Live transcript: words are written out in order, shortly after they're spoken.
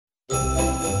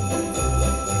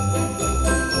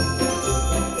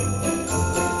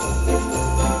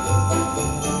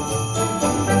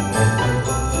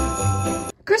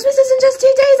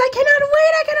I cannot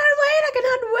wait, I cannot wait, I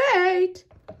cannot wait.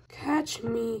 Catch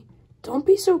me. Don't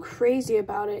be so crazy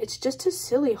about it. It's just a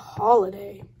silly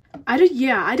holiday.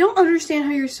 I don't understand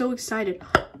how you're so excited.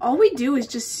 All we do is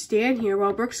just stand here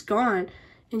while Brooke's gone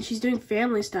and she's doing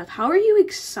family stuff. How are you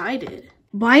excited?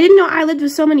 Well, I didn't know I lived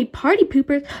with so many party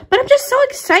poopers, but I'm just so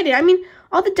excited. I mean,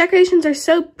 all the decorations are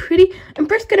so pretty, and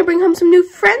Brooke's gonna bring home some new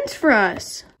friends for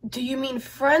us. Do you mean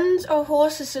friends or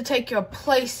horses to take your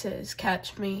places,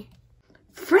 Catch Me?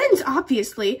 Friends,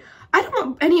 obviously. I don't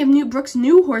want any of Brooke's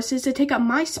new horses to take up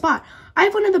my spot. I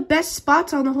have one of the best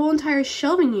spots on the whole entire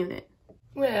shelving unit.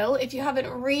 Well, if you haven't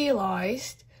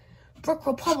realized, Brooke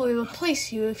will probably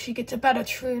replace you if she gets a better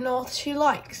true north she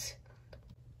likes.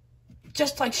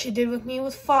 Just like she did with me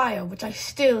with Fire, which I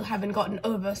still haven't gotten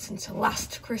over since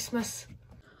last Christmas.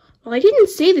 Well, I didn't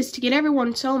say this to get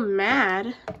everyone so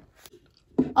mad.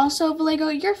 Also, Vallejo,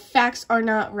 your facts are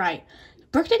not right.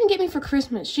 Brooke didn't get me for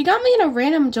Christmas. She got me in a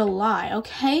random July,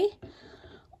 okay?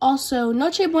 Also,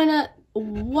 Noche Buena,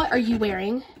 what are you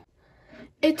wearing?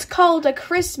 It's called a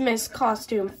Christmas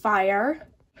costume, Fire.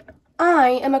 I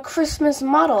am a Christmas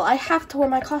model. I have to wear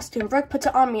my costume. Brooke puts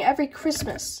it on me every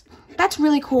Christmas. That's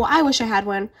really cool. I wish I had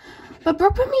one. But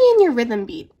Brooke put me in your rhythm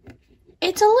bead.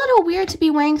 It's a little weird to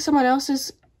be wearing someone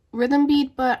else's rhythm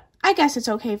bead, but I guess it's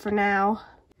okay for now.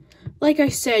 Like I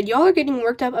said, y'all are getting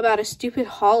worked up about a stupid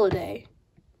holiday.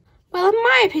 Well, in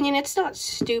my opinion, it's not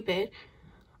stupid.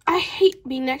 I hate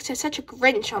being next to such a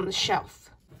Grinch on the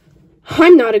shelf.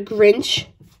 I'm not a Grinch.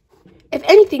 If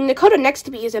anything, Dakota next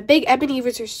to me is a big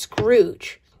Ebenezer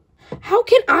Scrooge. How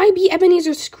can I be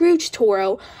Ebenezer Scrooge,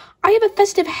 Toro? I have a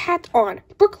festive hat on.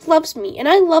 Brooke loves me, and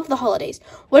I love the holidays.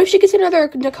 What if she gets another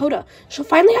Dakota? She'll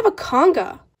finally have a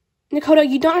conga. Dakota,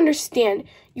 you don't understand.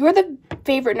 You're the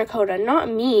favorite Dakota, not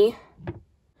me.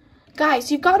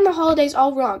 Guys, you've gotten the holidays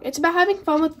all wrong. It's about having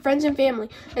fun with friends and family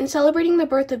and celebrating the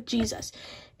birth of Jesus.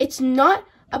 It's not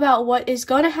about what is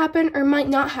going to happen or might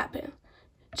not happen.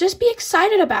 Just be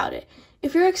excited about it.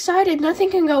 If you're excited,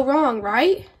 nothing can go wrong,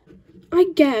 right? I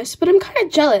guess, but I'm kind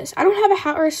of jealous. I don't have a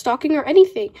hat or a stocking or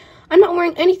anything. I'm not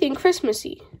wearing anything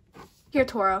Christmassy. Here,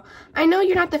 Toro. I know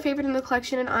you're not the favorite in the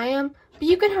collection and I am, but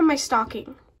you can have my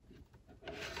stocking.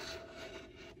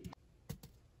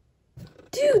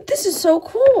 Dude, this is so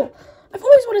cool. I've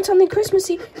always wanted something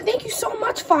Christmassy. Thank you so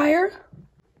much, Fire.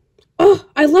 Oh,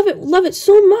 I love it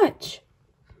so much.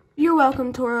 You're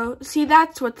welcome, Toro. See,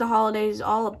 that's what the holiday is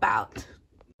all about.